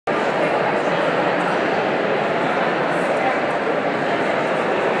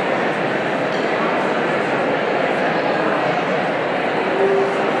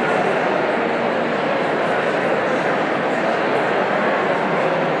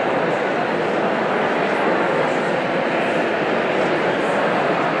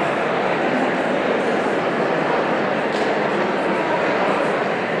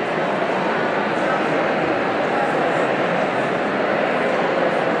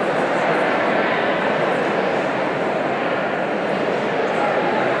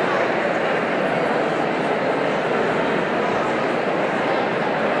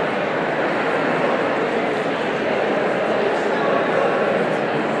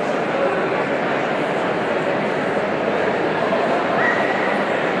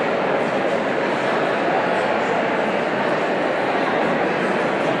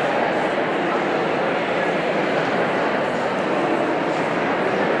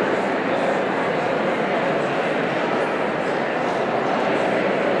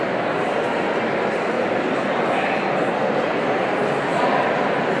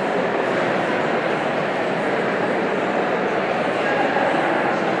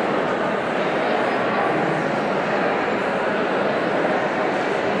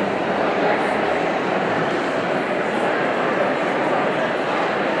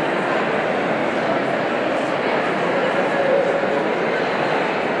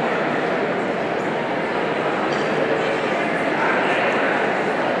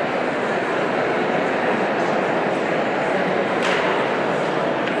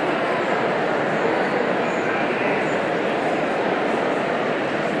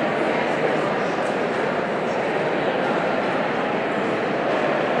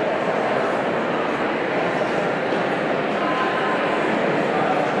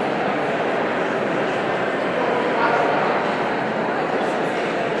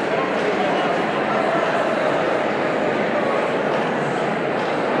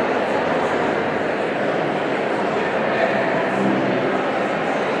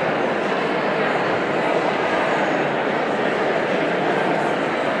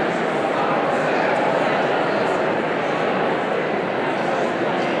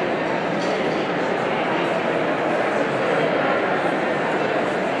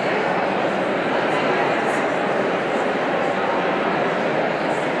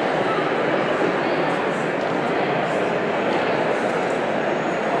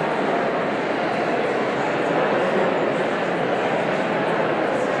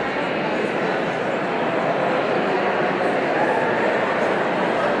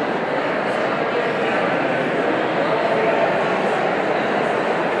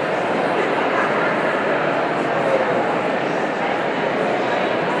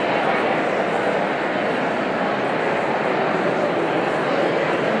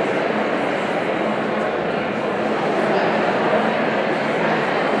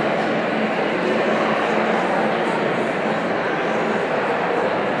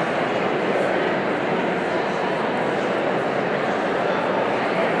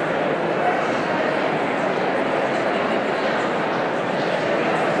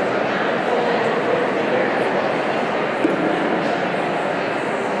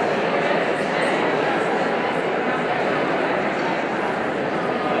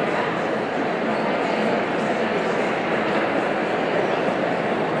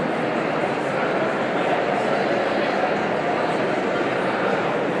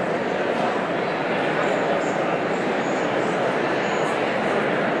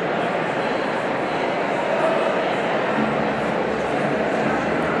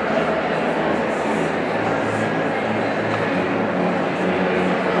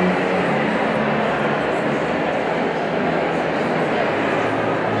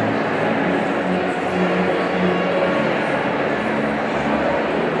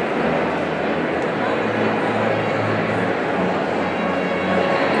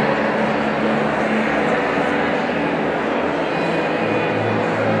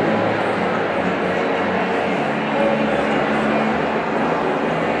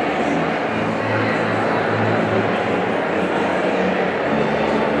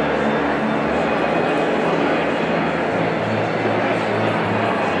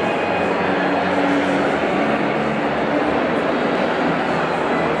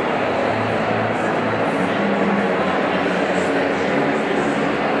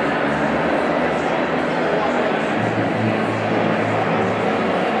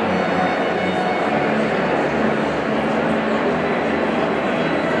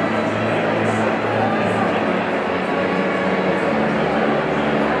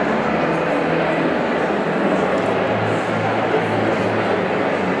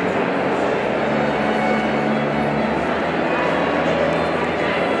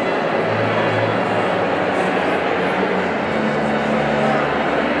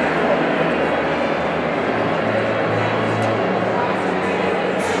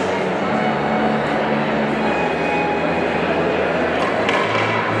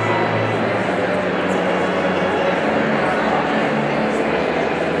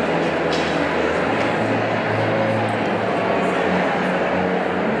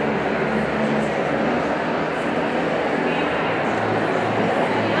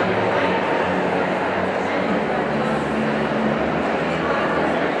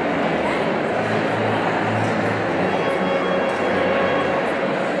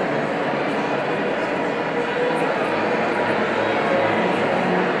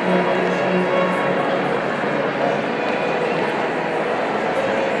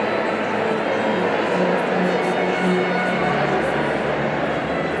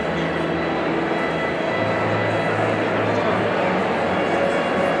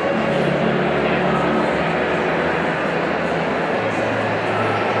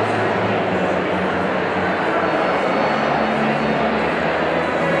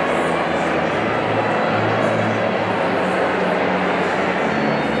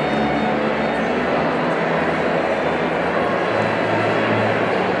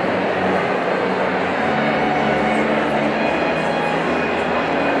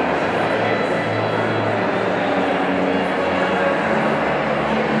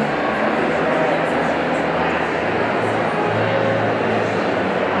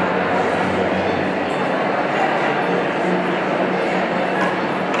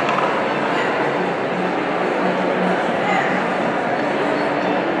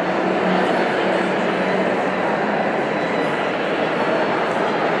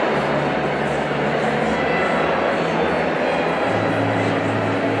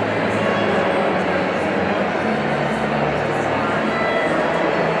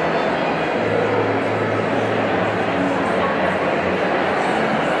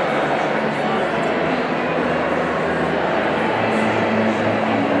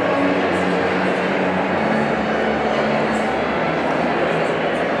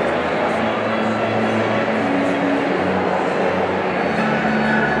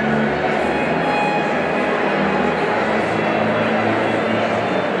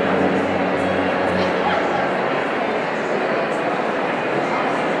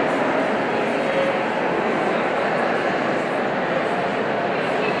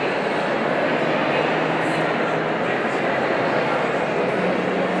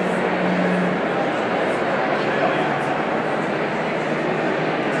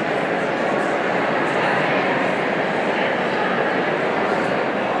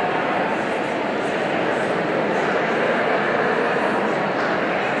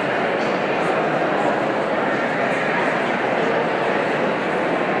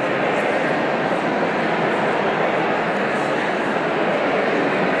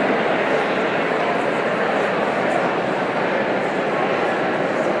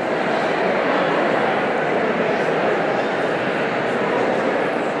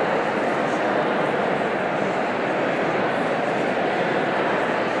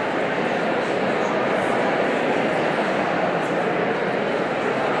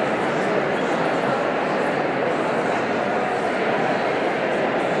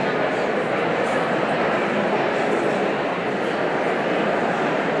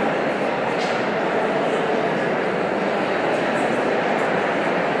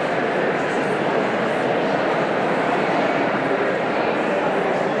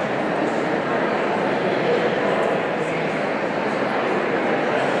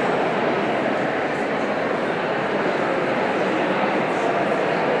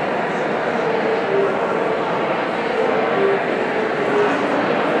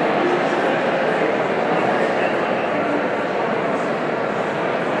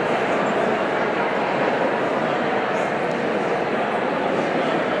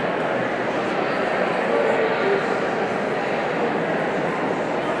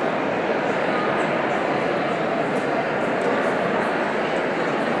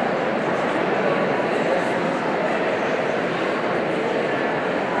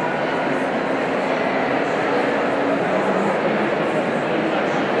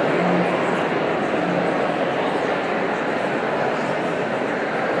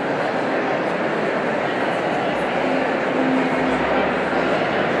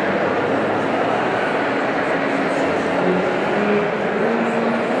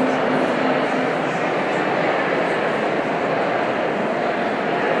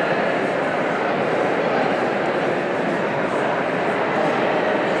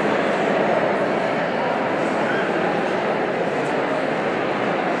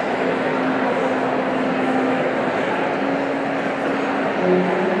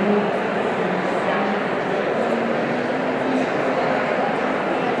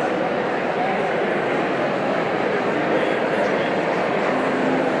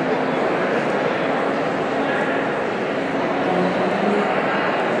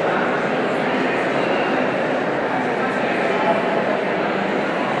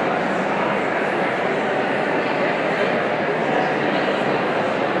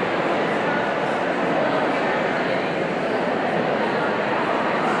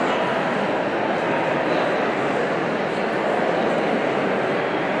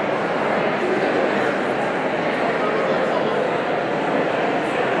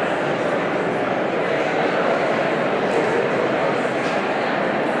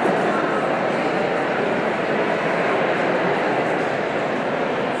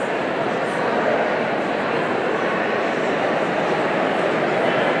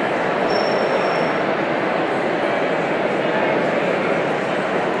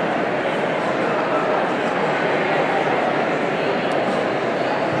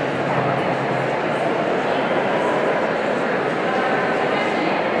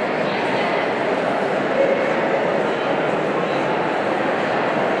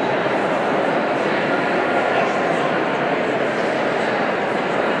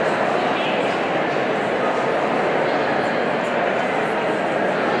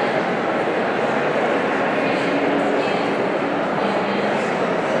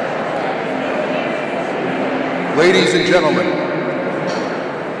Ladies and gentlemen,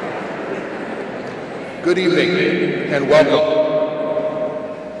 good evening and welcome.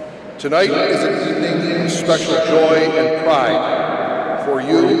 Tonight is an evening of special joy and pride for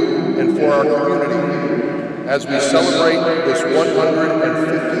you and for our community as we celebrate this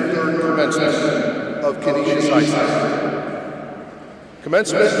 153rd commencement of Canisius High School.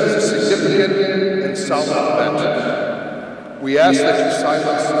 Commencement is a significant and solemn event. We ask that you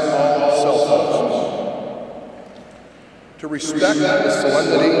silence all cell phones. To respect the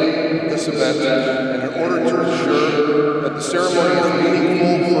solemnity of this event and in order to ensure that the ceremony is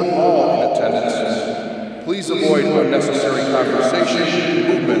meaningful for all in attendance, please avoid unnecessary conversation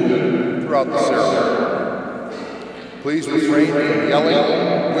and movement throughout the ceremony. Please refrain from yelling,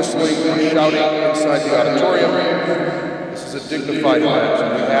 whistling, or shouting inside the auditorium. This is a dignified event,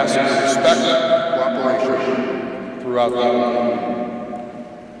 and we ask for respect and cooperation throughout the evening.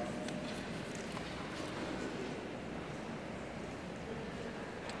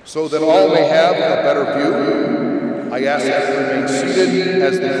 So that all may have a better view, I ask that you remain seated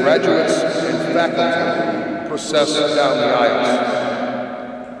as the graduates and faculty process down the aisles.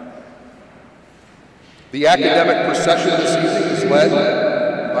 The academic procession this evening is led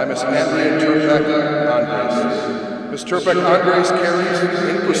by Ms. Andrea Turpek-Andres. Ms. Turpek-Andres carries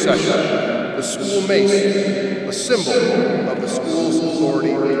in procession the school mace, a symbol of the school's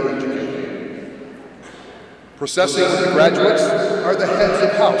authority to educate. Processing with the graduates are the heads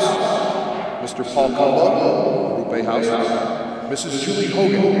of house, Mr. Paul Cumbo, Rupe House, Mrs. Julie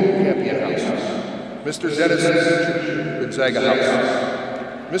Hogan, Campion House, Mr. Dennis Gonzaga House,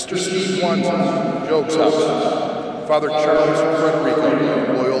 Mr. Steve Wanton, Job's House, Father Charles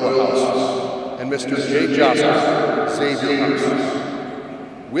Frederico, Loyola House, and Mr. J. Josper, Xavier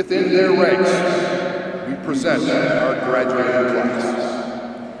House. Within their ranks, we present our graduating class.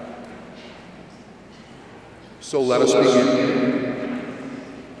 So let us begin.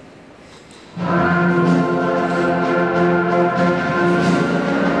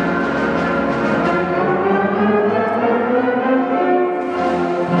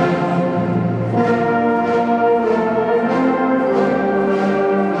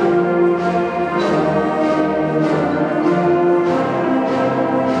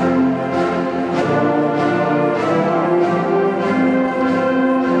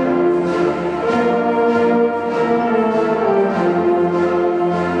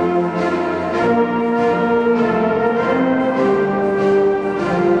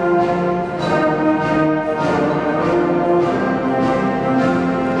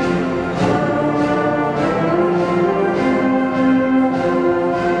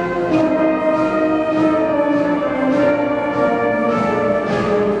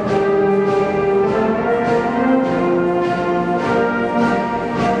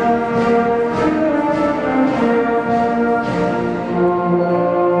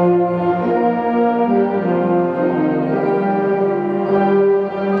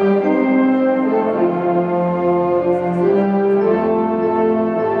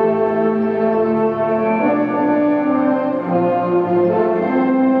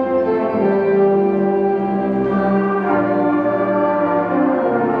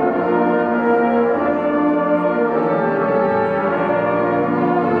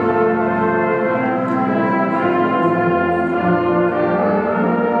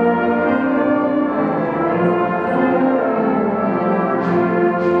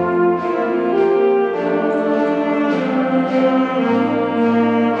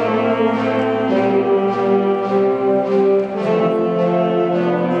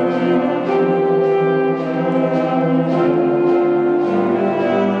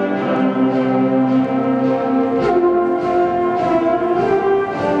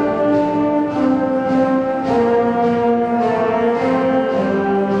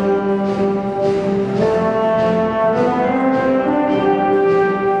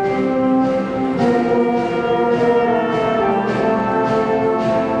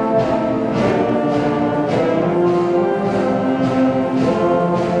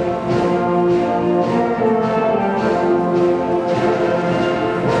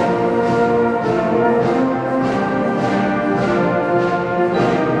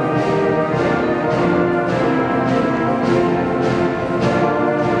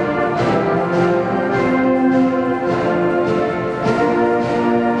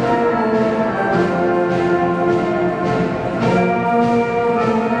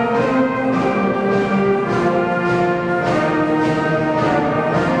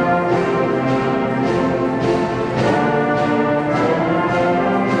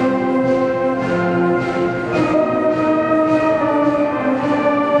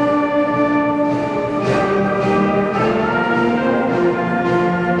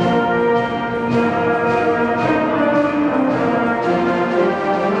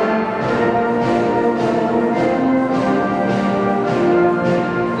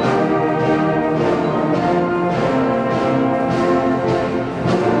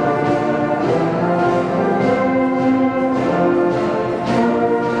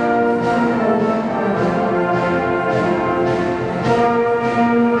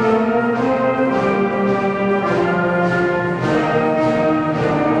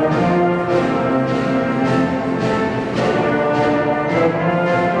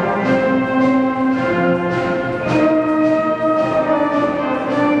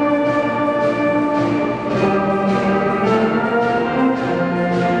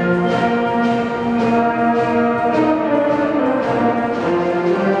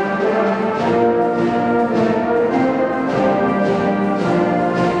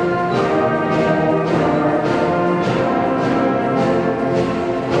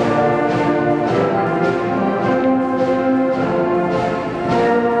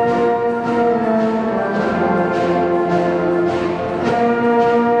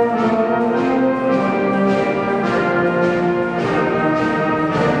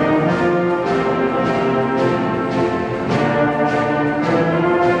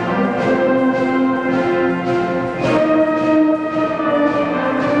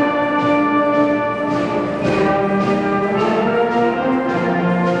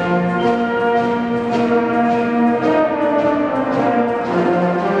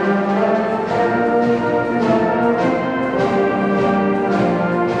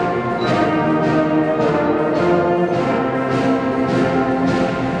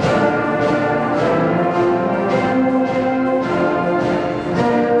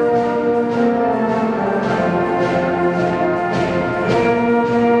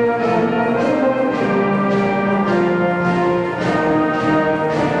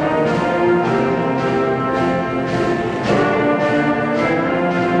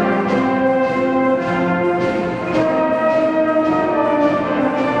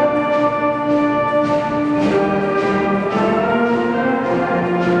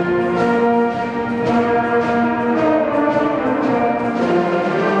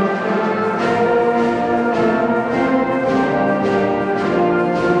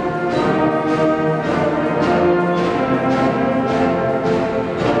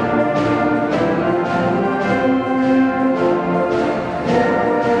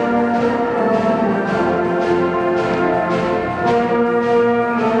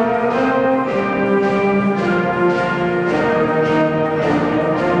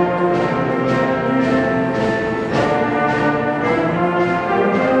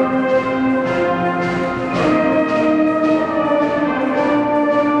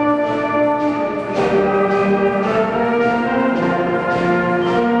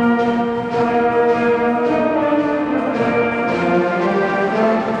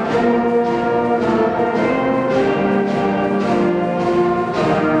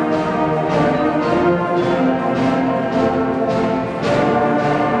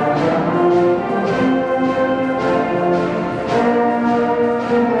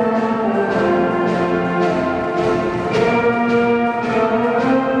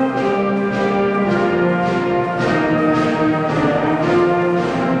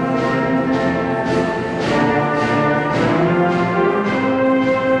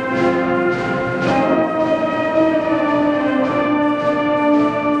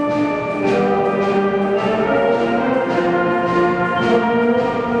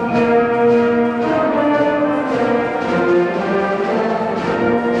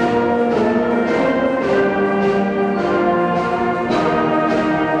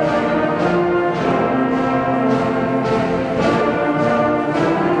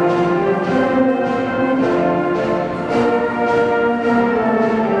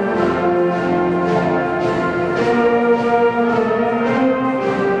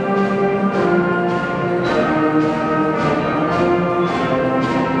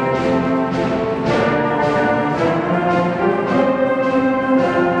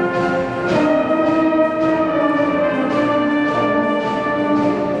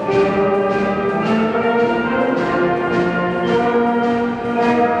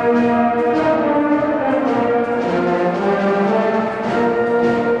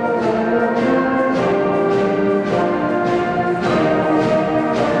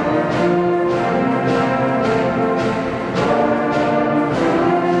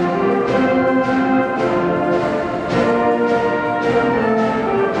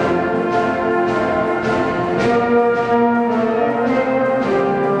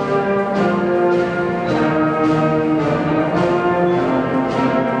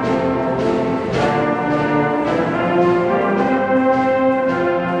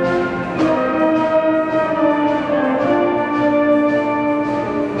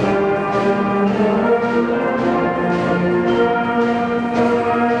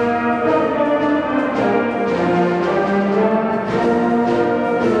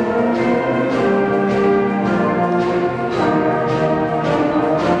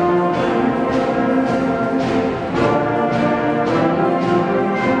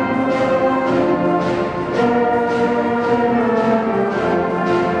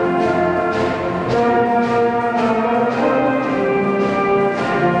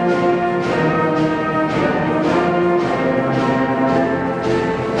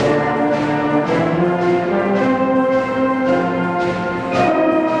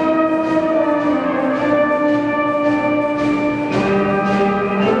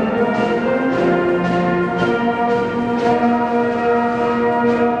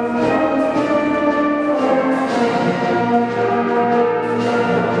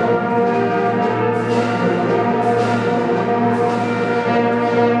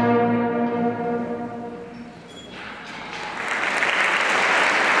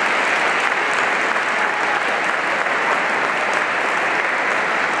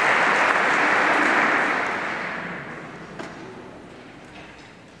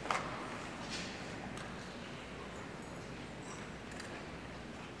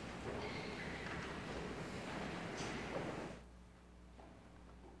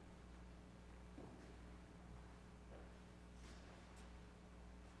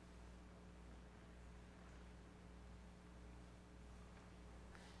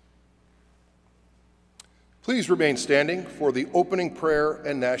 Please remain standing for the opening prayer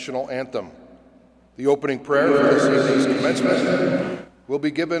and national anthem. The opening prayer for this evening's commencement will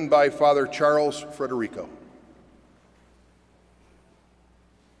be given by Father Charles Frederico.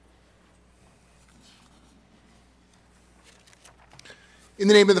 In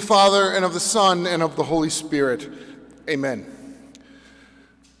the name of the Father, and of the Son, and of the Holy Spirit, amen.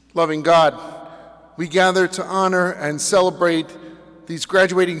 Loving God, we gather to honor and celebrate these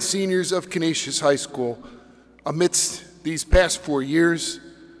graduating seniors of Canisius High School. Amidst these past 4 years,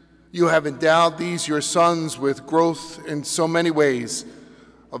 you have endowed these, your sons, with growth in so many ways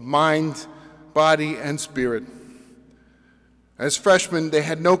of mind, body, and spirit. As freshmen, they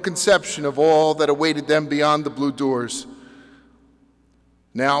had no conception of all that awaited them beyond the blue doors.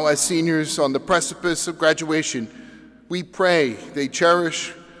 Now, as seniors on the precipice of graduation, we pray they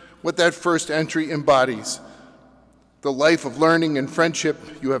cherish what that first entry embodies, the life of learning and friendship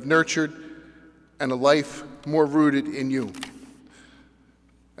you have nurtured, and a life more rooted in you.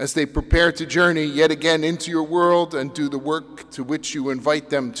 As they prepare to journey yet again into your world and do the work to which you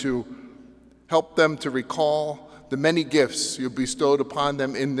invite them to, help them to recall the many gifts you bestowed upon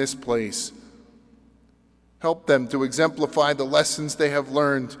them in this place. Help them to exemplify the lessons they have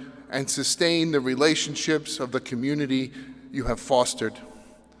learned and sustain the relationships of the community you have fostered.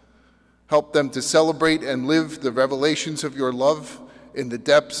 Help them to celebrate and live the revelations of your love in the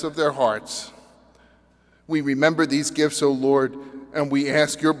depths of their hearts. We remember these gifts, O Lord, and we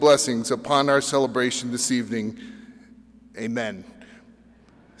ask your blessings upon our celebration this evening. Amen.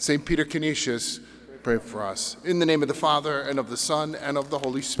 St. Peter Canisius, pray for us. In the name of the Father, and of the Son, and of the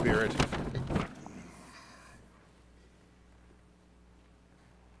Holy Spirit.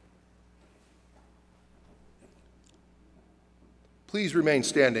 Please remain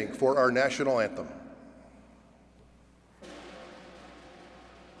standing for our national anthem.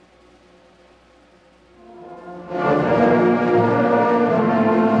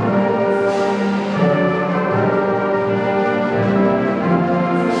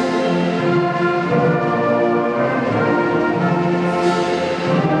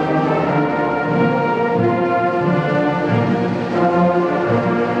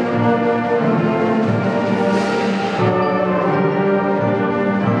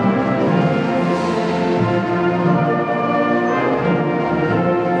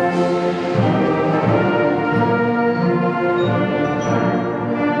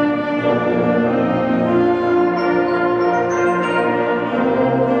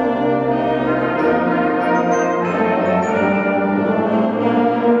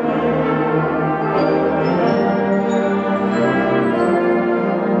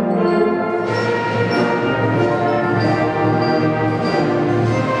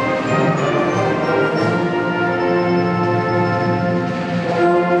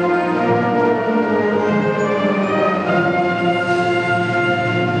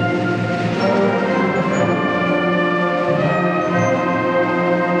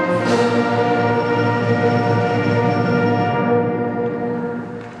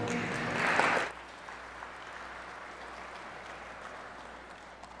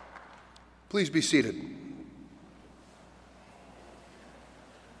 Please be seated.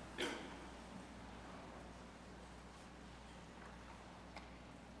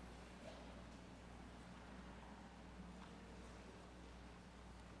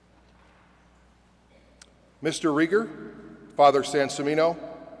 Mr. Rieger, Father Sansemino,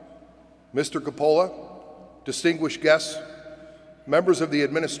 Mr. Coppola, distinguished guests, members of the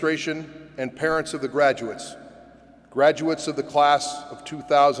administration, and parents of the graduates of the class of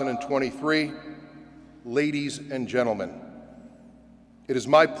 2023, ladies and gentlemen. It is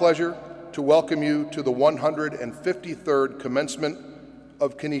my pleasure to welcome you to the 153rd commencement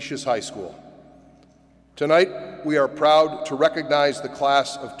of Canisius High School. Tonight, we are proud to recognize the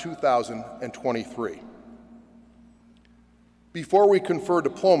class of 2023. Before we confer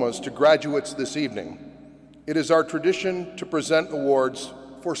diplomas to graduates this evening, it is our tradition to present awards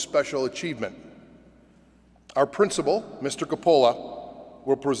for special achievement. Our principal, Mr. Coppola,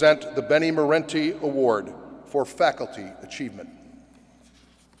 will present the Benny Marenti Award for faculty achievement.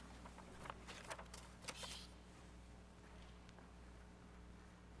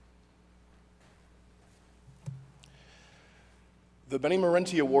 The Benny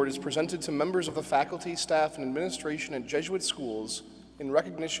Marenti Award is presented to members of the faculty, staff, and administration at Jesuit schools in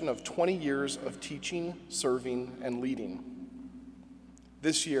recognition of 20 years of teaching, serving, and leading.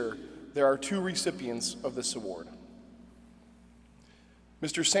 This year, there are 2 recipients of this award.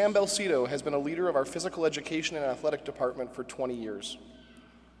 Mr. Sam Belcito has been a leader of our physical education and athletic department for 20 years.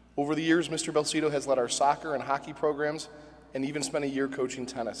 Over the years, Mr. Belcito has led our soccer and hockey programs and even spent a year coaching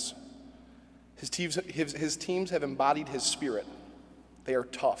tennis. His teams have embodied his spirit. They are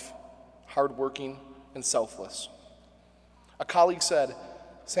tough, hardworking, and selfless. A colleague said,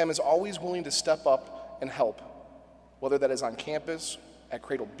 "Sam is always willing to step up and help, whether that is on campus, at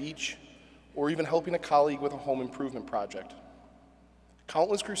Cradle Beach, or even helping a colleague with a home improvement project."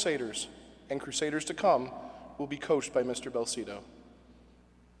 Countless Crusaders, and Crusaders to come, will be coached by Mr. Belcito.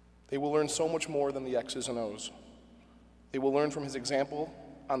 They will learn so much more than the X's and O's. They will learn from his example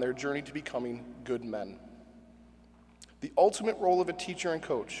on their journey to becoming good men. The ultimate role of a teacher and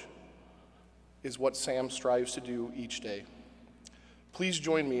coach is what Sam strives to do each day. Please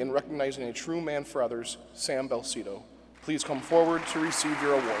join me in recognizing a true man for others, Sam Belcito. Please come forward to receive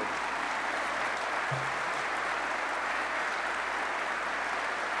your award.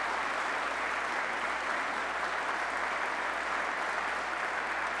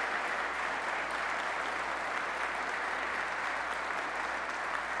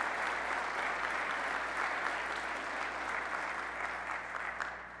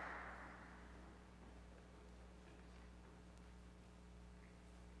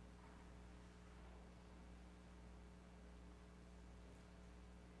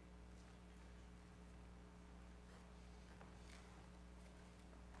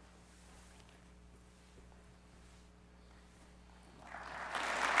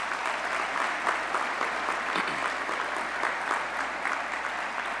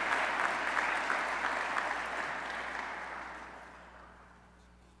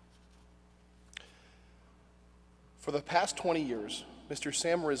 For the past 20 years, Mr.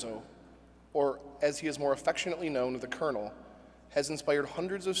 Sam Rizzo, or as he is more affectionately known, the Colonel, has inspired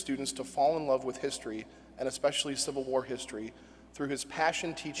hundreds of students to fall in love with history, and especially Civil War history, through his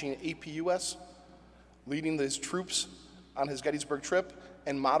passion teaching APUS, leading his troops on his Gettysburg trip,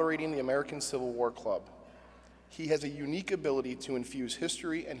 and moderating the American Civil War Club. He has a unique ability to infuse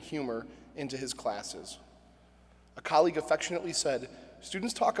history and humor into his classes. A colleague affectionately said,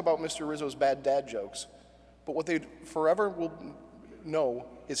 "Students talk about Mr. Rizzo's bad dad jokes, but what they forever will know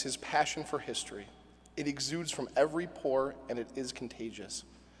is his passion for history. It exudes from every pore, and it is contagious.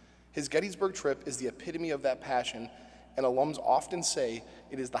 His Gettysburg trip is the epitome of that passion, and alums often say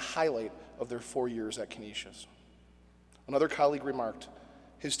it is the highlight of their 4 years at Canisius." Another colleague remarked,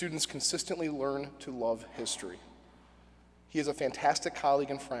 "His students consistently learn to love history." He is a fantastic colleague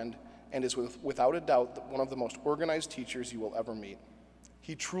and friend, and is without a doubt one of the most organized teachers you will ever meet.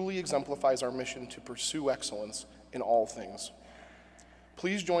 He truly exemplifies our mission to pursue excellence in all things.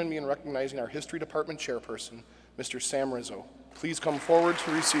 Please join me in recognizing our History Department Chairperson, Mr. Sam Rizzo. Please come forward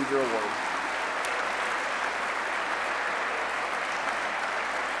to receive your award.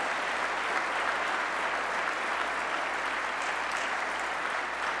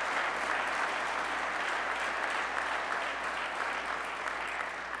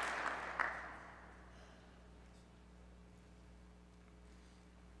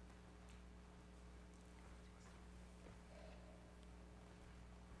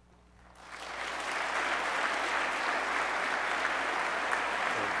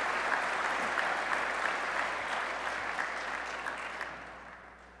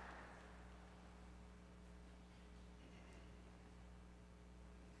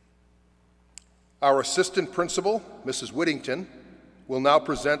 Our Assistant Principal, Mrs. Whittington, will now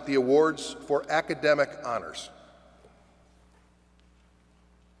present the awards for academic honors.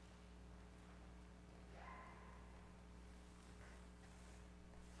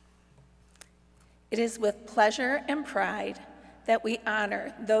 It is with pleasure and pride that we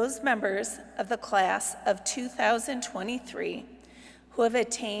honor those members of the class of 2023 who have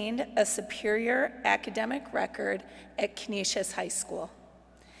attained a superior academic record at Canisius High School.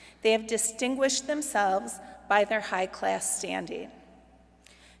 They have distinguished themselves by their high-class standing.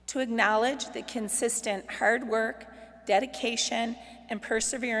 To acknowledge the consistent hard work, dedication, and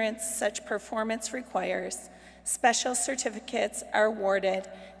perseverance such performance requires, special certificates are awarded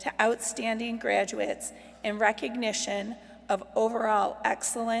to outstanding graduates in recognition of overall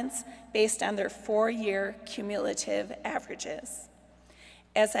excellence based on their 4-year cumulative averages.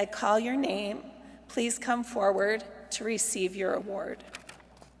 As I call your name, please come forward to receive your award.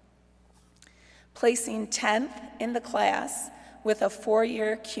 Placing 10th in the class with a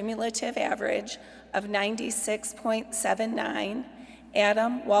 4-year cumulative average of 96.79,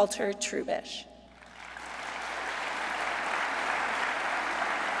 Adam Walter Trubish.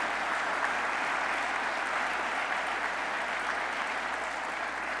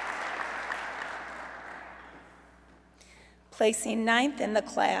 Placing 9th in the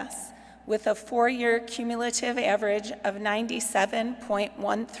class with a 4-year cumulative average of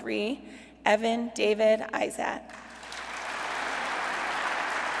 97.13, Evan David Isaac.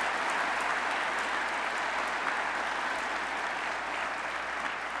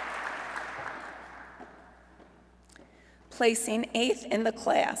 Placing 8th in the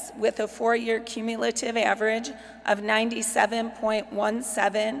class with a 4-year cumulative average of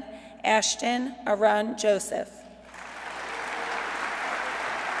 97.17, Ashton Arun Joseph.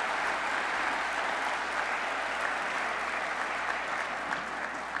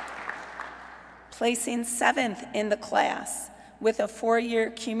 Placing 7th in the class with a 4-year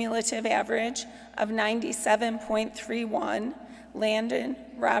cumulative average of 97.31, Landon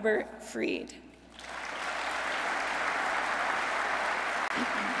Robert Freed.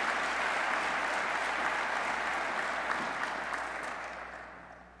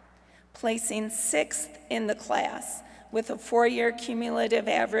 Placing 6th in the class with a 4-year cumulative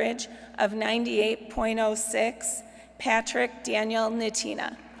average of 98.06, Patrick Daniel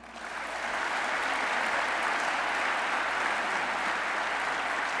Natina.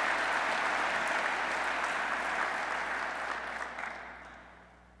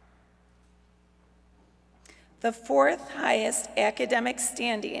 The 4th highest academic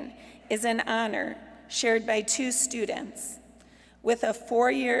standing is an honor shared by 2 students. With a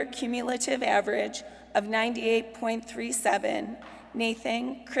 4-year cumulative average of 98.37,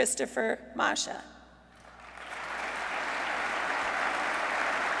 Nathan Christopher Masha.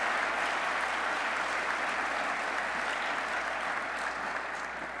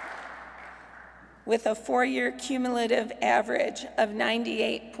 With a 4-year cumulative average of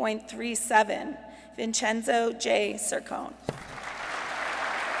 98.37, Vincenzo J. Circone.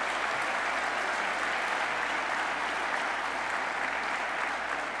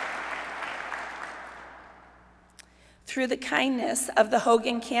 Through the kindness of the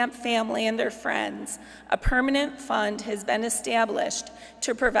Hogenkamp family and their friends, a permanent fund has been established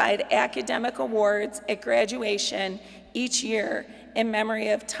to provide academic awards at graduation each year in memory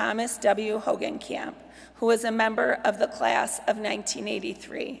of Thomas W. Hogenkamp, who was a member of the class of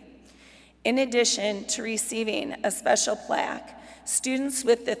 1983. In addition to receiving a special plaque, students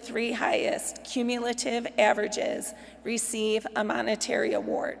with the 3 highest cumulative averages receive a monetary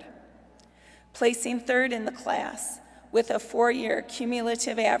award. Placing 3rd in the class with a 4-year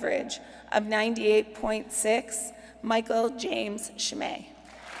cumulative average of 98.6, Michael James Schmay.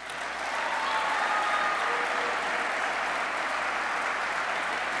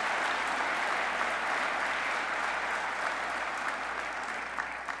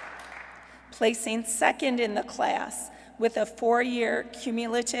 Placing 2nd in the class with a 4-year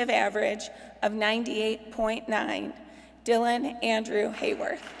cumulative average of 98.9, Dylan Andrew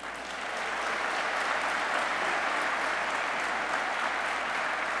Hayworth.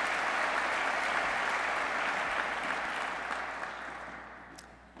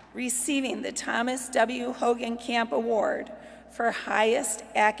 Receiving the Thomas W. Hogenkamp Award for highest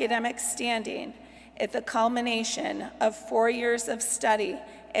academic standing at the culmination of 4 years of study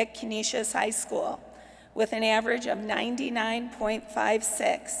at Canisius High School with an average of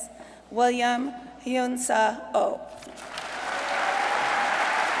 99.56, William Hyunsa Oh.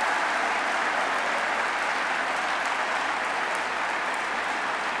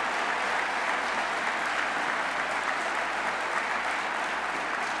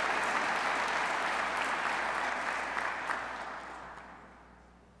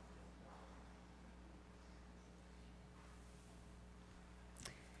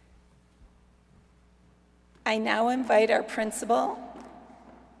 I now invite our principal,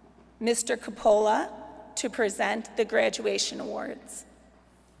 Mr. Coppola, to present the graduation awards.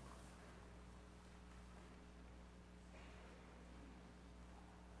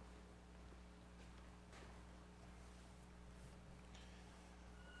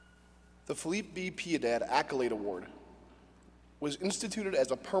 The Felipe B. Piedad Accolade Award was instituted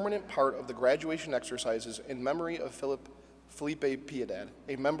as a permanent part of the graduation exercises in memory of Felipe Piedad,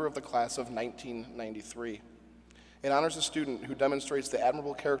 a member of the class of 1993. It honors a student who demonstrates the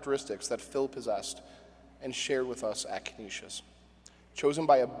admirable characteristics that Phil possessed and shared with us at Canisius. Chosen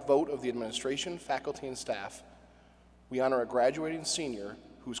by a vote of the administration, faculty, and staff, we honor a graduating senior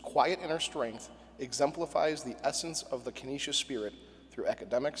whose quiet inner strength exemplifies the essence of the Canisius spirit through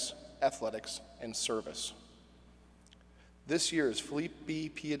academics, athletics, and service. This year's Felipe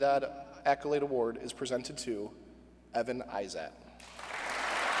B. Piedad Accolade Award is presented to Evan Izat.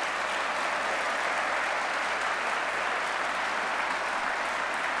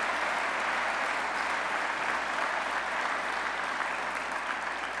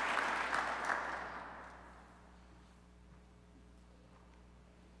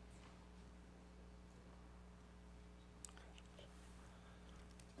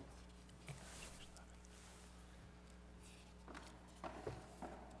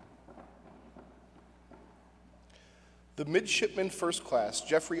 The Midshipman First Class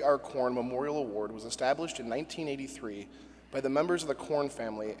Jeffrey R. Korn Memorial Award was established in 1983 by the members of the Korn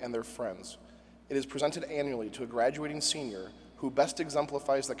family and their friends. It is presented annually to a graduating senior who best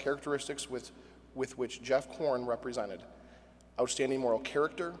exemplifies the characteristics with which Jeff Korn represented: outstanding moral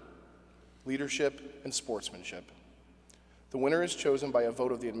character, leadership, and sportsmanship. The winner is chosen by a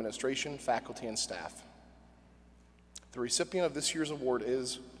vote of the administration, faculty, and staff. The recipient of this year's award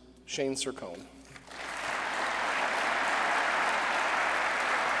is Shane Sircone.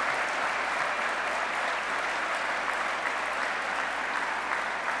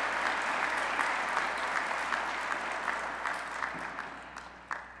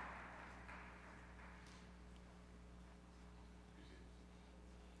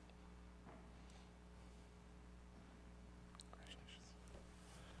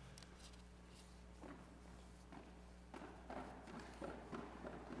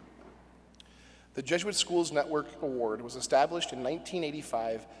 The Jesuit Schools Network Award was established in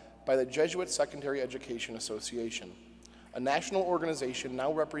 1985 by the Jesuit Secondary Education Association, a national organization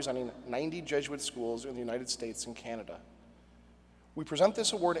now representing 90 Jesuit schools in the United States and Canada. We present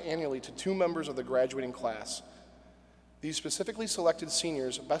this award annually to 2 members of the graduating class. These specifically selected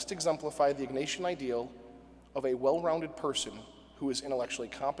seniors best exemplify the Ignatian ideal of a well-rounded person who is intellectually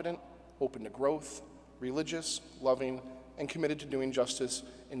competent, open to growth, religious, loving, and committed to doing justice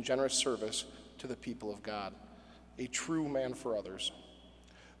and generous service to the people of God, a true man for others.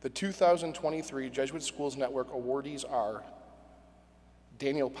 The 2023 Jesuit Schools Network awardees are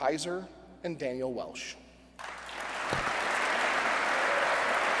Daniel Pizer and Daniel Welsh.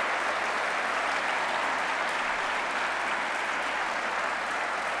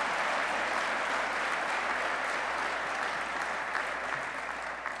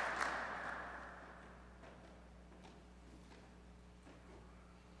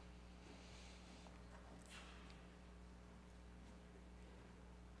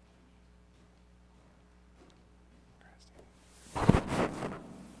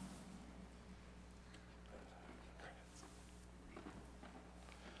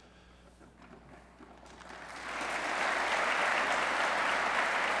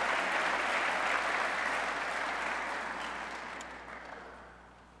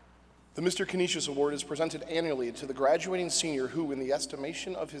 The Mr. Canisius Award is presented annually to the graduating senior who, in the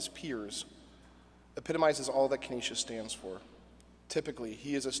estimation of his peers, epitomizes all that Canisius stands for. Typically,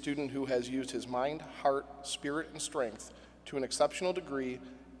 he is a student who has used his mind, heart, spirit, and strength to an exceptional degree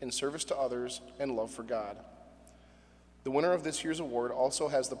in service to others and love for God. The winner of this year's award also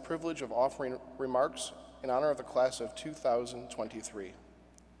has the privilege of offering remarks in honor of the class of 2023.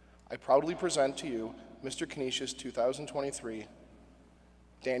 I proudly present to you Mr. Canisius 2023,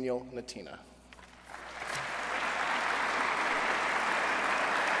 Daniel Natina.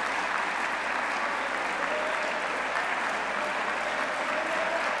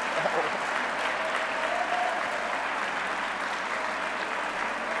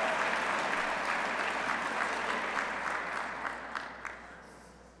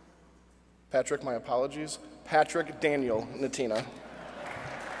 Patrick, my apologies. Patrick Daniel Natina.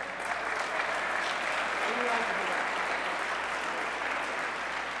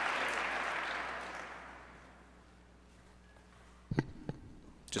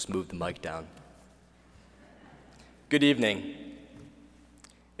 Just move the mic down. Good evening.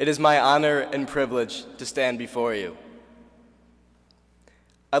 It is my honor and privilege to stand before you.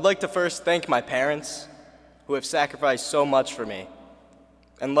 I'd like to first thank my parents, who have sacrificed so much for me,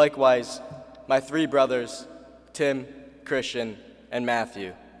 and likewise, my 3 brothers, Tim, Christian, and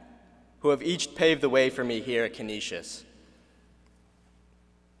Matthew, who have each paved the way for me here at Canisius.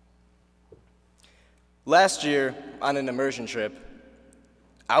 Last year, on an immersion trip,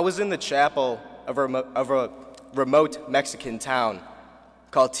 I was in the chapel of a remote Mexican town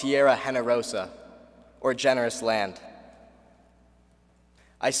called Tierra Generosa, or Generous Land.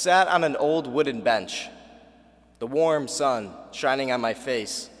 I sat on an old wooden bench, the warm sun shining on my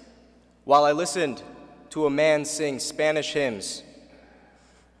face, while I listened to a man sing Spanish hymns.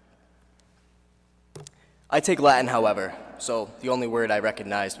 I take Latin, however, so the only word I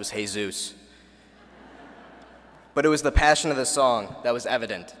recognized was Jesus. But it was the passion of the song that was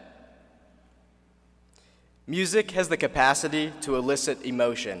evident. Music has the capacity to elicit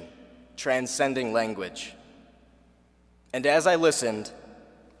emotion, transcending language. And as I listened,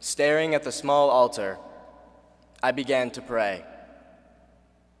 staring at the small altar, I began to pray.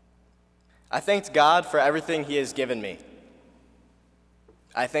 I thanked God for everything He has given me.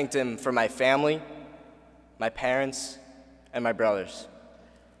 I thanked Him for my family, my parents, and my brothers.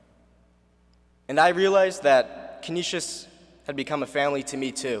 And I realized that Canisius had become a family to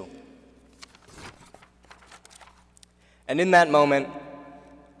me too. And in that moment,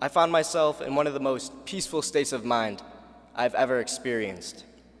 I found myself in one of the most peaceful states of mind I've ever experienced.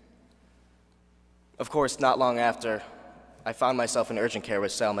 Of course, not long after, I found myself in urgent care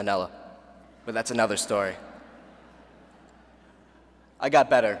with salmonella, but that's another story. I got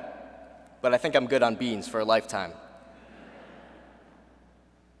better, but I think I'm good on beans for a lifetime.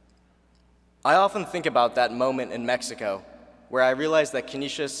 I often think about that moment in Mexico where I realized that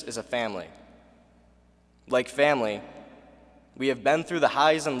Canisius is a family. Like family, we have been through the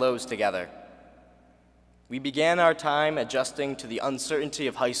highs and lows together. We began our time adjusting to the uncertainty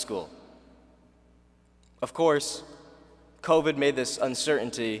of high school. Of course, COVID made this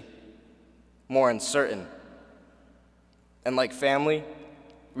uncertainty more uncertain. And like family,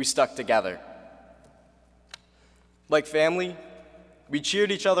 we stuck together. Like family, we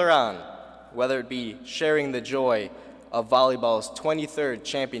cheered each other on, whether it be sharing the joy of volleyball's 23rd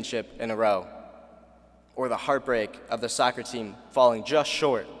championship in a row, or the heartbreak of the soccer team falling just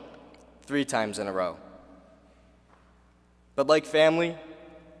short 3 times in a row. But like family,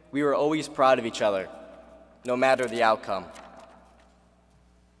 we were always proud of each other, no matter the outcome.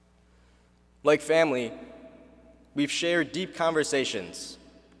 Like family, we've shared deep conversations.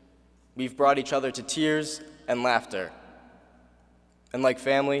 We've brought each other to tears and laughter. And like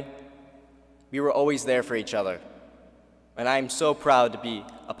family, we were always there for each other. And I am so proud to be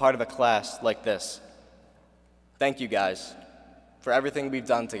a part of a class like this. Thank you guys for everything we've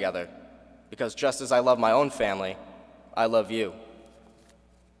done together, because just as I love my own family, I love you.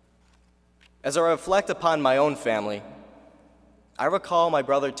 As I reflect upon my own family, I recall my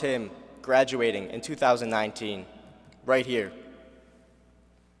brother Tim graduating in 2019, right here.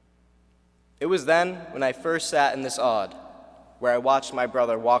 It was then when I first sat in this aisle, where I watched my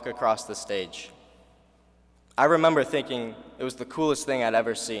brother walk across the stage. I remember thinking it was the coolest thing I'd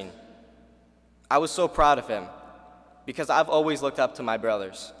ever seen. I was so proud of him, because I've always looked up to my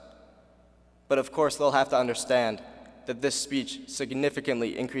brothers. But of course, they'll have to understand that this speech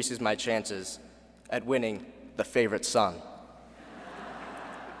significantly increases my chances at winning the favorite son.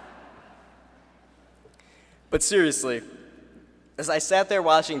 But seriously, as I sat there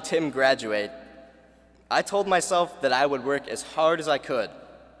watching Tim graduate, I told myself that I would work as hard as I could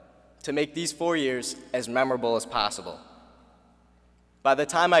to make these 4 years as memorable as possible. By the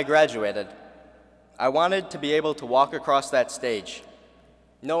time I graduated, I wanted to be able to walk across that stage,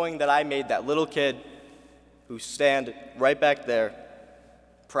 knowing that I made that little kid who stand right back there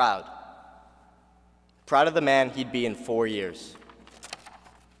proud. Proud of the man he'd be in 4 years.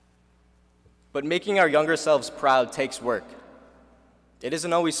 But making our younger selves proud takes work. It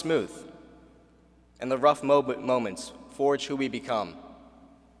isn't always smooth, and the rough moments forge who we become.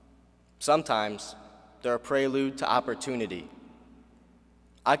 Sometimes they're a prelude to opportunity.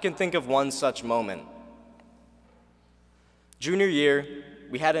 I can think of one such moment. Junior year,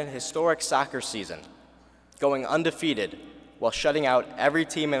 we had an historic soccer season, going undefeated while shutting out every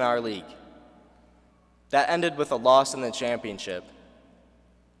team in our league. That ended with a loss in the championship.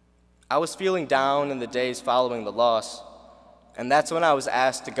 I was feeling down in the days following the loss, and that's when I was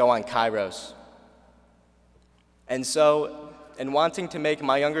asked to go on Kairos. And so, in wanting to make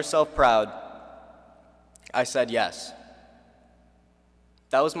my younger self proud, I said yes.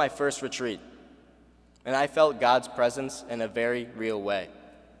 That was my first retreat, and I felt God's presence in a very real way.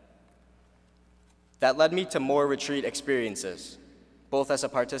 That led me to more retreat experiences, both as a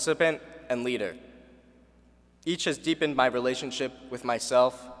participant and leader. Each has deepened my relationship with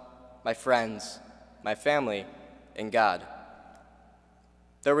myself, my friends, my family, and God.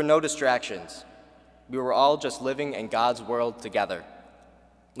 There were no distractions. We were all just living in God's world together,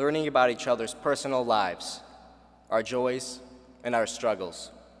 learning about each other's personal lives, our joys, and our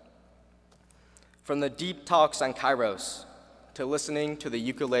struggles. From the deep talks on Kairos to listening to the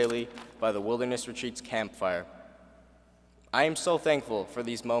ukulele by the Wilderness Retreat's campfire, I am so thankful for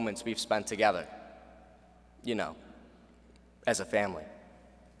these moments we've spent together, as a family.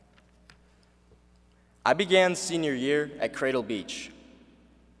 I began senior year at Cradle Beach,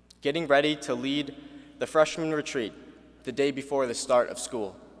 getting ready to lead the freshman retreat the day before the start of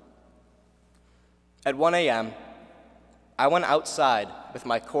school. At 1 a.m., I went outside with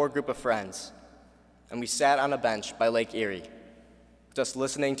my core group of friends, and we sat on a bench by Lake Erie, just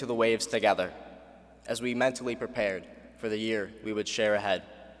listening to the waves together as we mentally prepared for the year we would share ahead.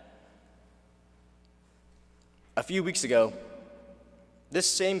 A few weeks ago, this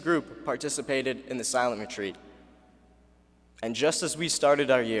same group participated in the silent retreat. And just as we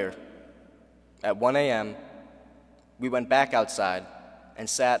started our year, at 1 a.m., we went back outside and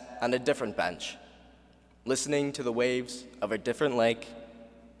sat on a different bench, listening to the waves of a different lake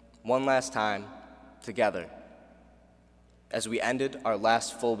one last time together as we ended our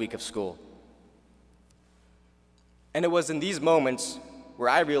last full week of school. And it was in these moments where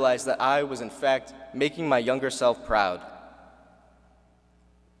I realized that I was in fact making my younger self proud.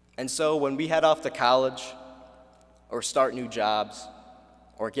 And so when we head off to college, or start new jobs,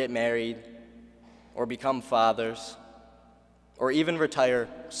 or get married, or become fathers, or even retire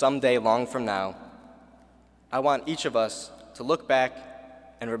someday long from now, I want each of us to look back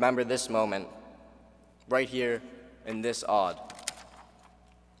and remember this moment, right here in this odd.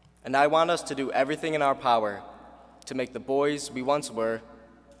 And I want us to do everything in our power to make the boys we once were,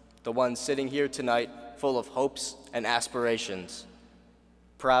 the ones sitting here tonight full of hopes and aspirations,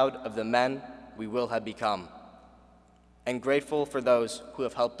 proud of the men we will have become, and grateful for those who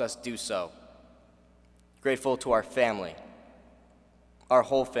have helped us do so. Grateful to our family, our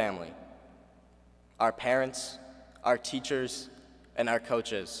whole family, our parents, our teachers, and our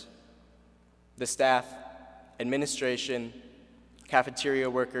coaches, the staff, administration, cafeteria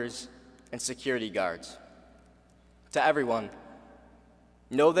workers, and security guards. To everyone,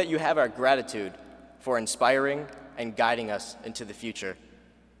 know that you have our gratitude for inspiring and guiding us into the future.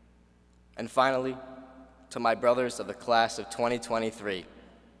 And finally, to my brothers of the class of 2023,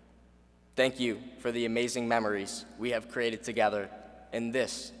 thank you for the amazing memories we have created together in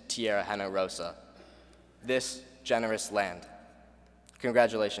this Tierra Generosa, this generous land.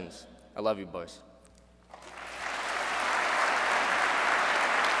 Congratulations. I love you, boys.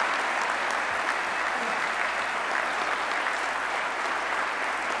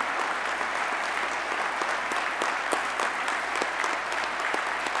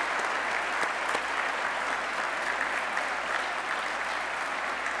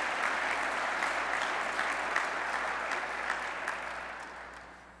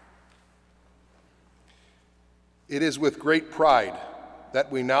 It is with great pride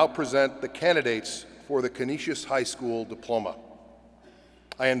that we now present the candidates for the Canisius High School diploma.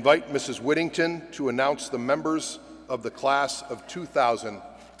 I invite Mrs. Whittington to announce the members of the class of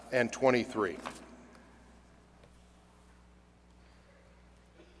 2023.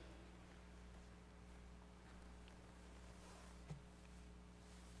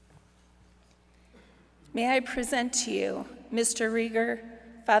 May I present to you Mr. Rieger,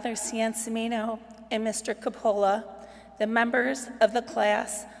 Father Ciancimino, and Mr. Capola, the members of the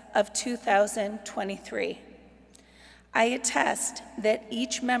class of 2023. I attest that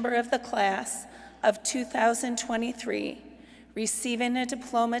each member of the class of 2023 receiving a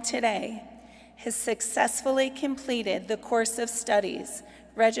diploma today has successfully completed the course of studies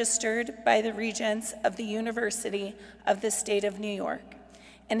registered by the Regents of the University of the State of New York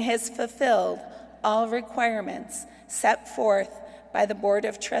and has fulfilled all requirements set forth by the Board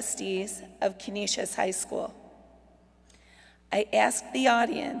of Trustees of Canisius High School. I ask the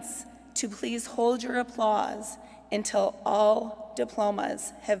audience to please hold your applause until all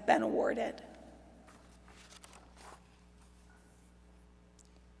diplomas have been awarded.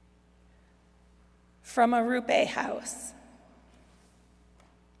 From Arupe House.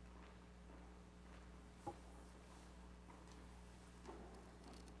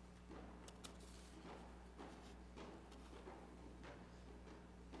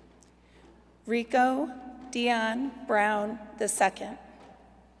 Rico Dion Brown II.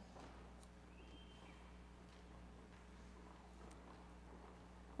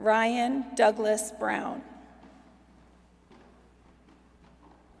 Ryan Douglas Brown.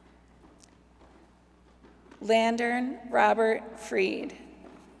 Landern Robert Freed.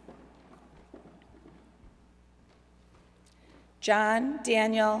 John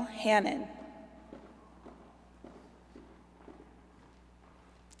Daniel Hannon.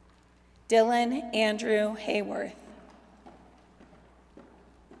 Dylan Andrew Hayworth.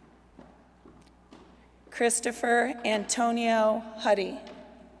 Christopher Antonio Huddy.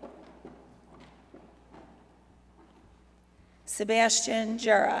 Sebastian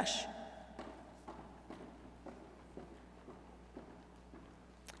Jarash.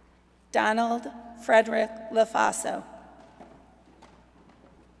 Donald Frederick LaFaso.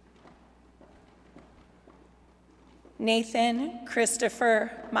 Nathan Christopher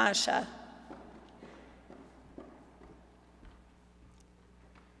Masha.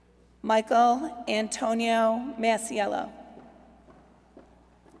 Michael Antonio Masiello.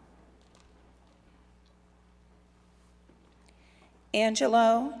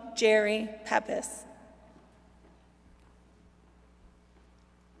 Angelo Jerry Pepis.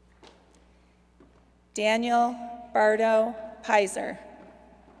 Daniel Bardo Pizer.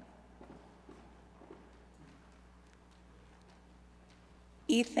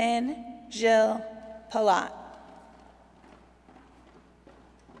 Ethan Gilles Palat.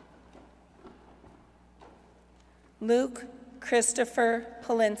 Luke Christopher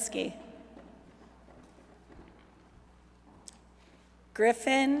Polinsky.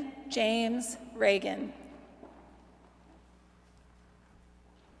 Griffin James Reagan.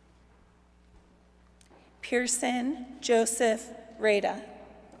 Pearson Joseph Rada.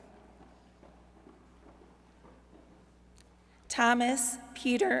 Thomas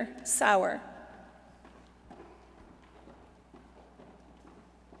Peter Sauer.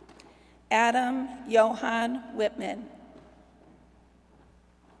 Adam Johann Whitman.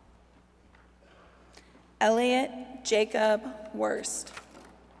 Elliot Jacob Wurst.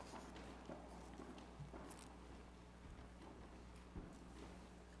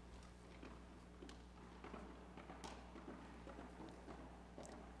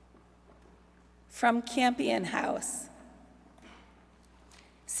 From Campion House,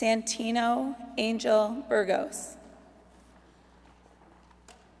 Santino Angel Burgos.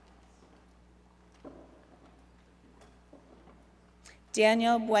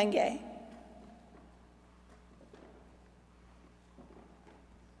 Daniel Buenge.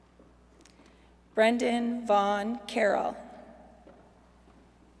 Brendan Vaughn Carroll.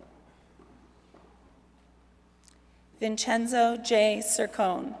 Vincenzo J.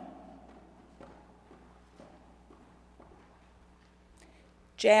 Circone.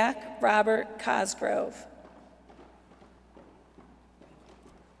 Jack Robert Cosgrove.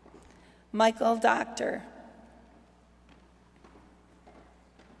 Michael Doctor.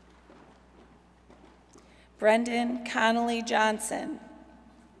 Brendan Connolly Johnson.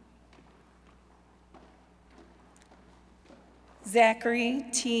 Zachary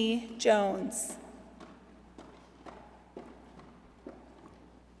T. Jones.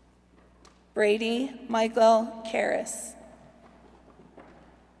 Brady Michael Karras.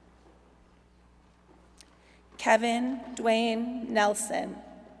 Kevin Dwayne Nelson.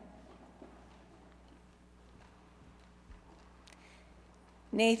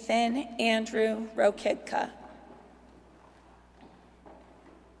 Nathan Andrew Rokidka.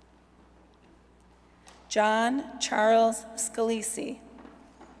 John Charles Scalisi.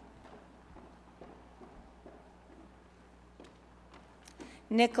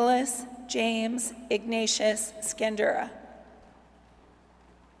 Nicholas James Ignatius Scandura.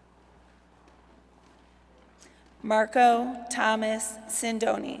 Marco Thomas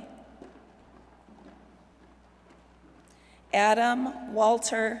Sindoni. Adam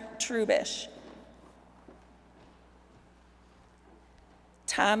Walter Trubish.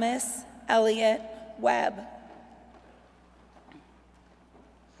 Thomas Elliott Webb.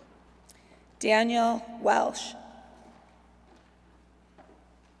 Daniel Welsh.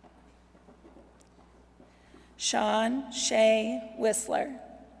 Sean Shea Whistler.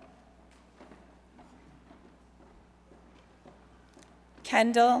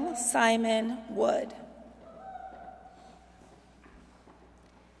 Kendall Simon Wood.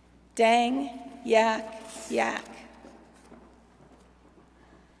 Dang Yak Yak.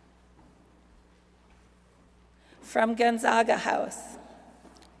 From Gonzaga House,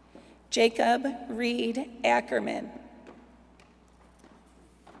 Jacob Reed Ackerman.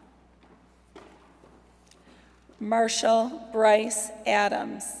 Marshall Bryce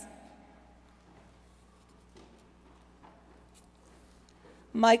Adams.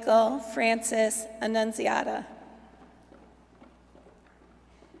 Michael Francis Annunziata.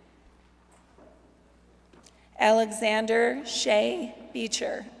 Alexander Shea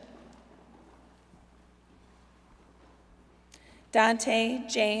Beecher. Dante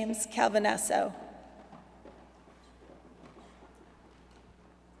James Calvinesso.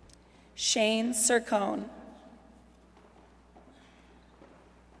 Shane Circone.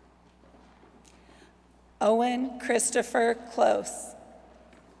 Owen Christopher Close.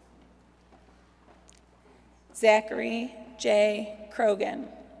 Zachary J. Krogan.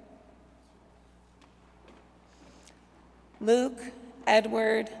 Luke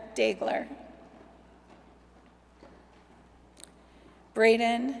Edward Dagler.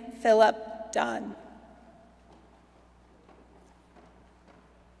 Braden Philip Dunn.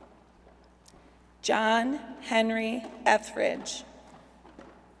 John Henry Etheridge.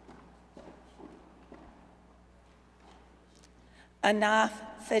 Anaf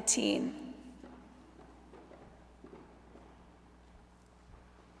Fatin.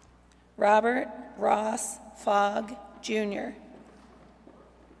 Robert Ross Fogg, Jr.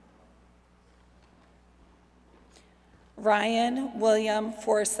 Ryan William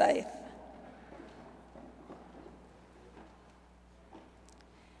Forsyth.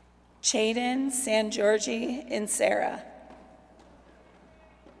 Chaden Sangiorgi Insera.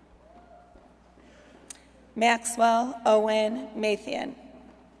 Maxwell Owen Mathian.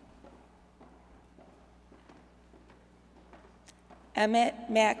 Emmett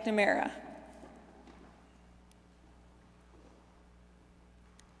McNamara.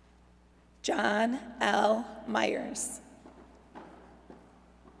 John L. Myers.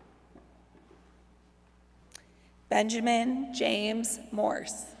 Benjamin James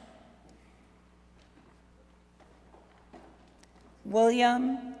Morse.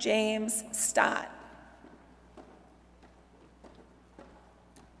 William James Stott.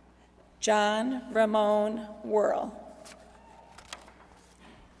 John Ramon Worrell.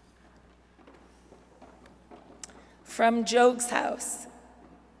 From Jogues House,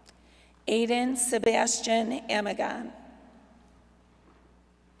 Aidan Sebastian Amagon.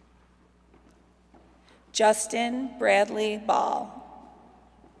 Justin Bradley Ball.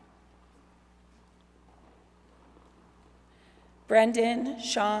 Brendan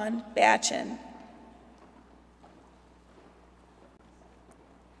Sean Batchen.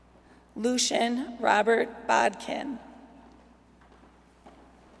 Lucian Robert Bodkin.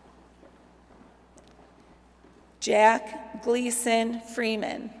 Jack Gleason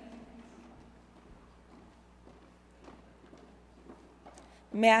Freeman.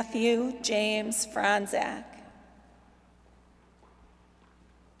 Matthew James Franzak.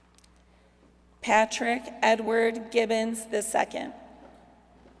 Patrick Edward Gibbons II.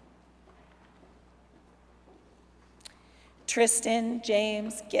 Tristan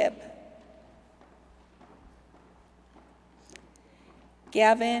James Gibb.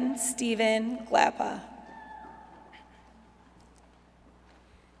 Gavin Stephen Glappa.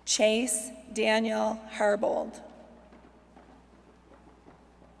 Chase Daniel Harbold.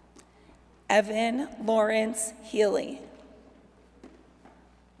 Evan Lawrence Healy.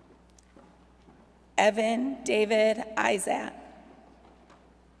 Evan David Isaac.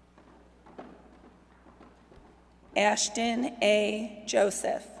 Ashton A.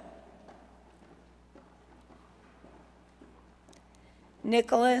 Joseph.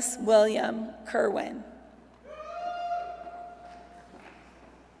 Nicholas William Kerwin.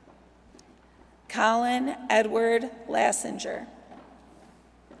 Colin Edward Lassinger.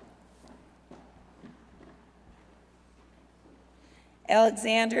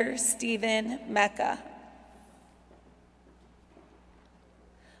 Alexander Stephen Mecca.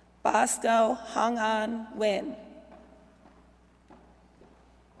 Bosco Hong-An Win.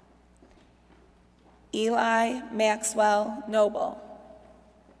 Eli Maxwell Noble.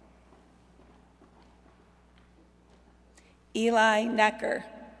 Eli Necker.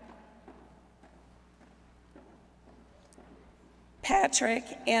 Patrick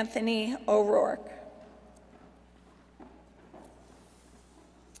Anthony O'Rourke.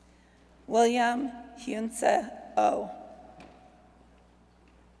 William Hunsa O.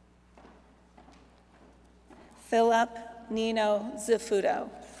 Philip Nino Zafuto.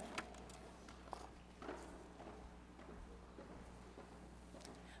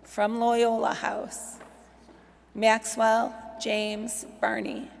 From Loyola House, Maxwell James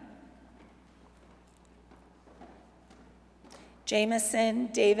Barney. Jameson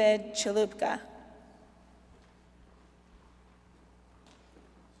David Chalupka.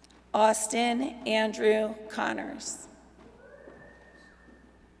 Austin Andrew Connors.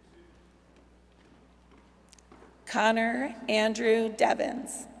 Connor Andrew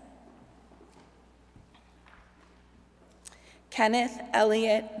Devins. Kenneth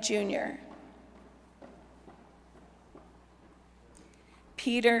Elliott Jr.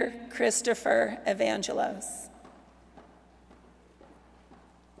 Peter Christopher Evangelos.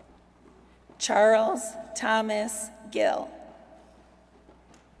 Charles Thomas Gill.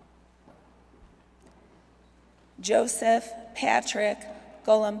 Joseph Patrick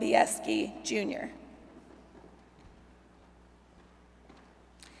Golombieski Jr.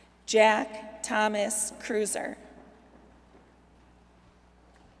 Jack Thomas Cruiser.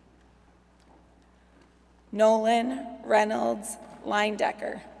 Nolan Reynolds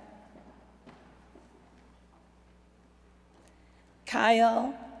Leindecker.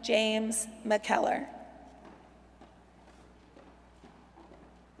 Kyle James McKellar.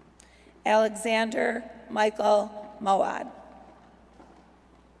 Alexander Michael Moad.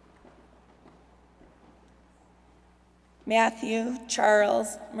 Matthew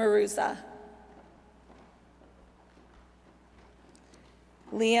Charles Maruza.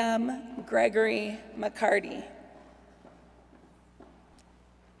 Liam Gregory McCarty.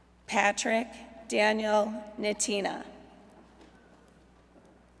 Patrick Daniel Natina.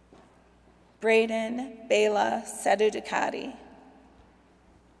 Braden Bela Sedudicati.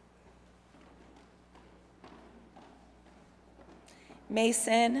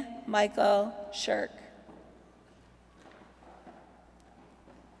 Mason Michael Shirk.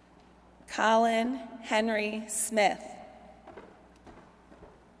 Colin Henry Smith.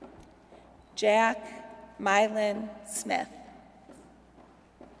 Jack Mylan Smith.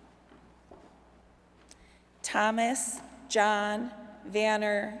 Thomas John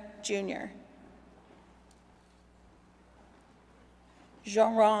Vanner, Jr.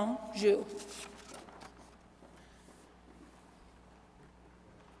 Jean Zhu.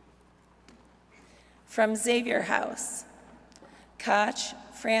 From Xavier House, Koch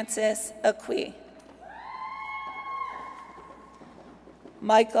Francis Acqui.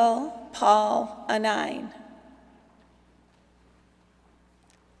 Michael Paul Anine.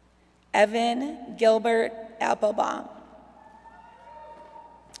 Evan Gilbert Applebaum.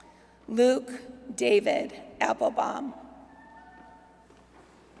 Luke David Applebaum.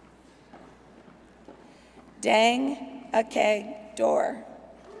 Dang Ake Dor.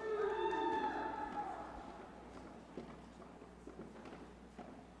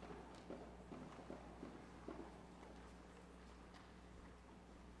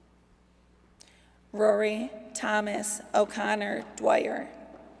 Rory Thomas O'Connor Dwyer.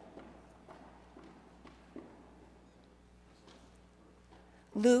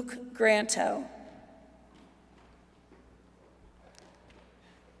 Luke Granto.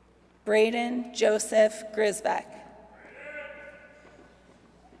 Braden Joseph Grisbeck.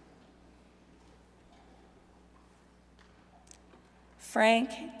 Frank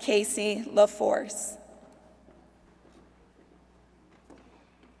Casey LaForce.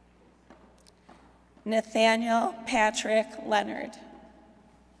 Nathaniel Patrick Leonard.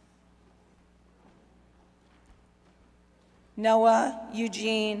 Noah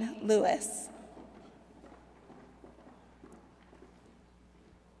Eugene Lewis.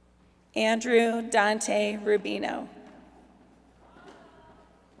 Andrew Dante Rubino.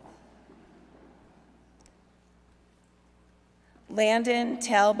 Landon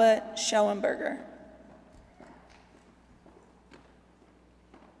Talbot Schoenberger.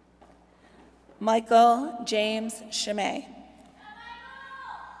 Michael James Chimay.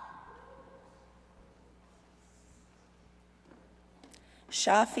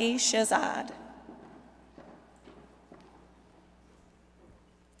 Shafi Shazad.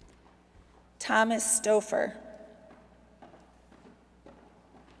 Thomas Stouffer.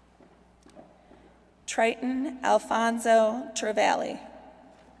 Triton Alfonso Trevalli.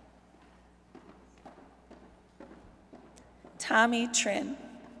 Tommy Trin.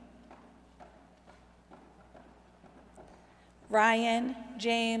 Ryan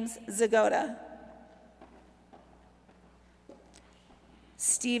James Zagoda.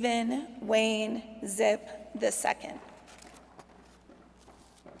 Stephen Wayne Zip II.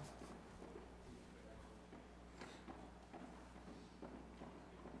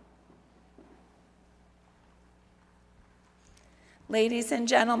 Ladies and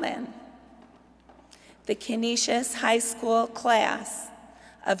gentlemen, the Canisius High School class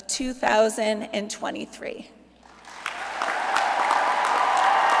of 2023.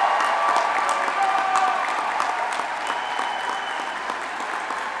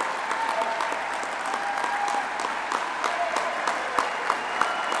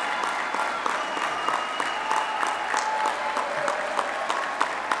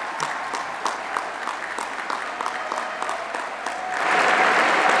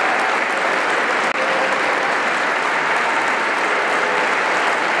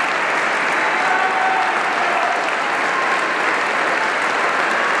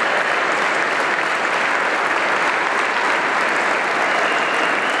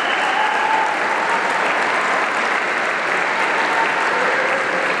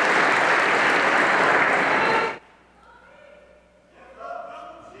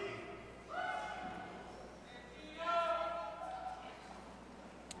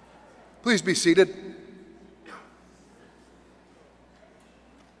 Please be seated.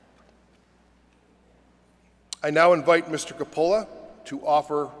 I now invite Mr. Coppola to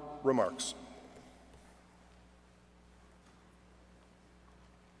offer remarks.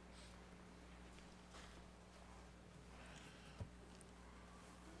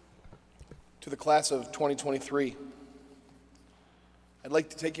 To the class of 2023, I'd like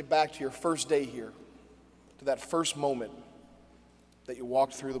to take you back to your first day here, to that first moment that you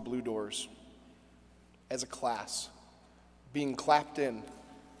walked through the blue doors as a class, being clapped in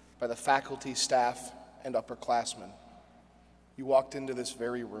by the faculty, staff, and upperclassmen. You walked into this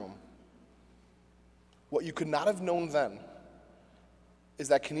very room. What you could not have known then is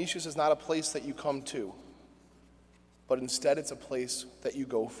that Canisius is not a place that you come to, but instead it's a place that you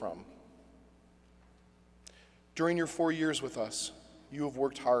go from. During your 4 years with us, you have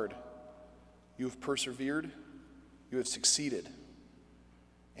worked hard, you have persevered, you have succeeded,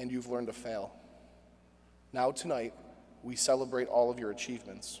 and you've learned to fail. Now tonight, we celebrate all of your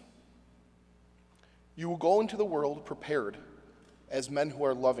achievements. You will go into the world prepared as men who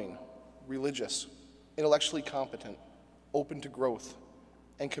are loving, religious, intellectually competent, open to growth,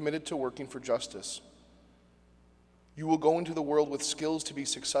 and committed to working for justice. You will go into the world with skills to be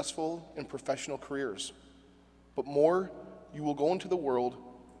successful in professional careers, but more, you will go into the world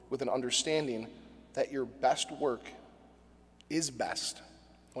with an understanding that your best work is best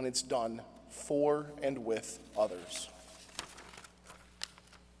when it's done for and with others.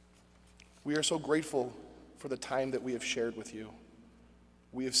 We are so grateful for the time that we have shared with you.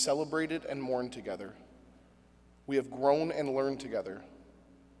 We have celebrated and mourned together. We have grown and learned together.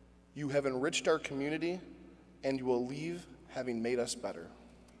 You have enriched our community, and you will leave having made us better.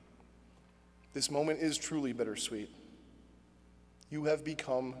 This moment is truly bittersweet. You have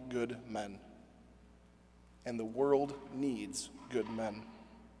become good men, and the world needs good men.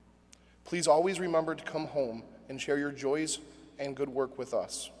 Please always remember to come home and share your joys and good work with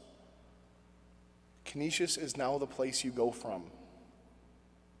us. Canisius is now the place you go from.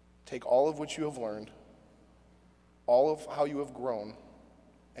 Take all of what you have learned, all of how you have grown,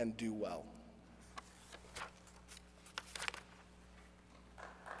 and do well.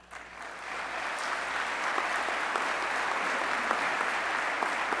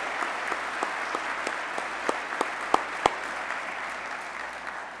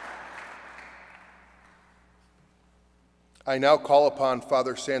 I now call upon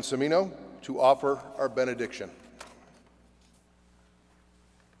Father Sansemino to offer our benediction.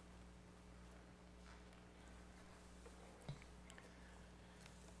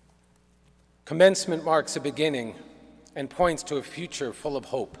 Commencement marks a beginning and points to a future full of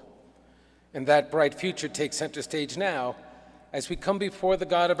hope. And that bright future takes center stage now as we come before the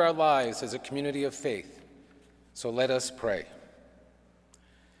God of our lives as a community of faith. So let us pray.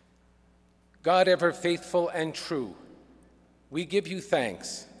 God, ever faithful and true, we give you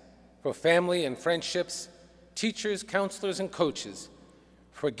thanks for family and friendships, teachers, counselors, and coaches,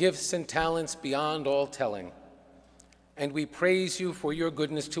 for gifts and talents beyond all telling. And we praise you for your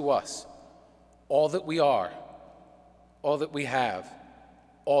goodness to us, all that we are, all that we have,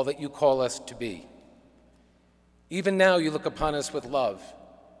 all that you call us to be. Even now you look upon us with love,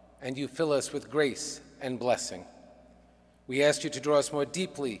 and you fill us with grace and blessing. We ask you to draw us more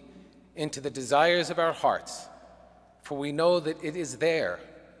deeply into the desires of our hearts, for we know that it is there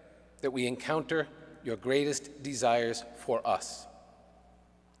that we encounter your greatest desires for us.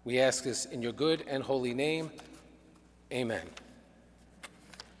 We ask this in your good and holy name. Amen.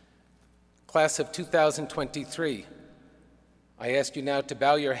 Class of 2023, I ask you now to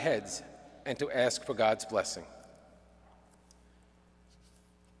bow your heads and to ask for God's blessing.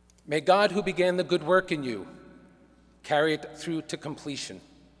 May God, who began the good work in you, carry it through to completion.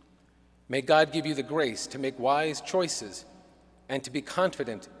 May God give you the grace to make wise choices and to be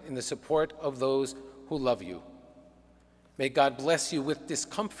confident in the support of those who love you. May God bless you with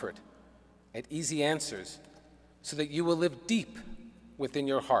discomfort at easy answers so that you will live deep within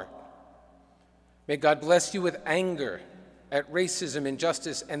your heart. May God bless you with anger at racism,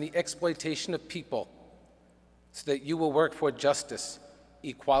 injustice, and the exploitation of people so that you will work for justice,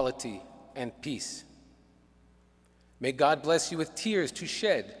 equality, and peace. May God bless you with tears to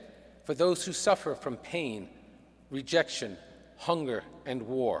shed for those who suffer from pain, rejection, hunger, and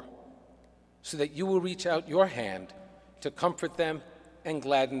war, so that you will reach out your hand to comfort them and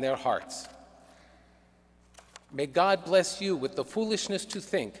gladden their hearts. May God bless you with the foolishness to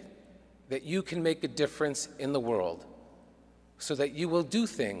think that you can make a difference in the world, so that you will do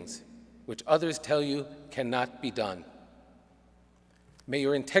things which others tell you cannot be done. May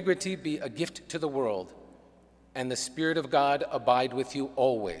your integrity be a gift to the world, and the Spirit of God abide with you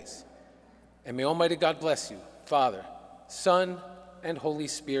always. And may Almighty God bless you, Father, Son, and Holy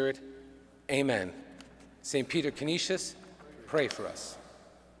Spirit. Amen. St. Peter Canisius, pray for us.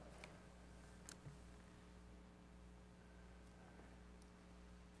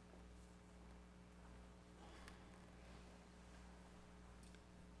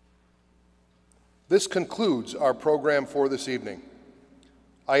 This concludes our program for this evening.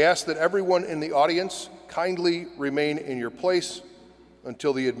 I ask that everyone in the audience kindly remain in your place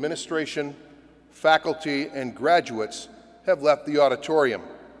until the administration, faculty, and graduates have left the auditorium.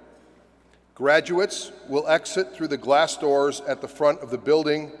 Graduates will exit through the glass doors at the front of the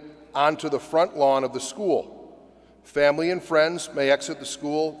building onto the front lawn of the school. Family and friends may exit the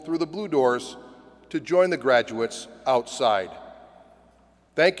school through the blue doors to join the graduates outside.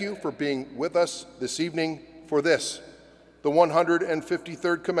 Thank you for being with us this evening for this, the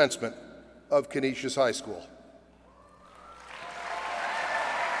 153rd commencement of Canisius High School.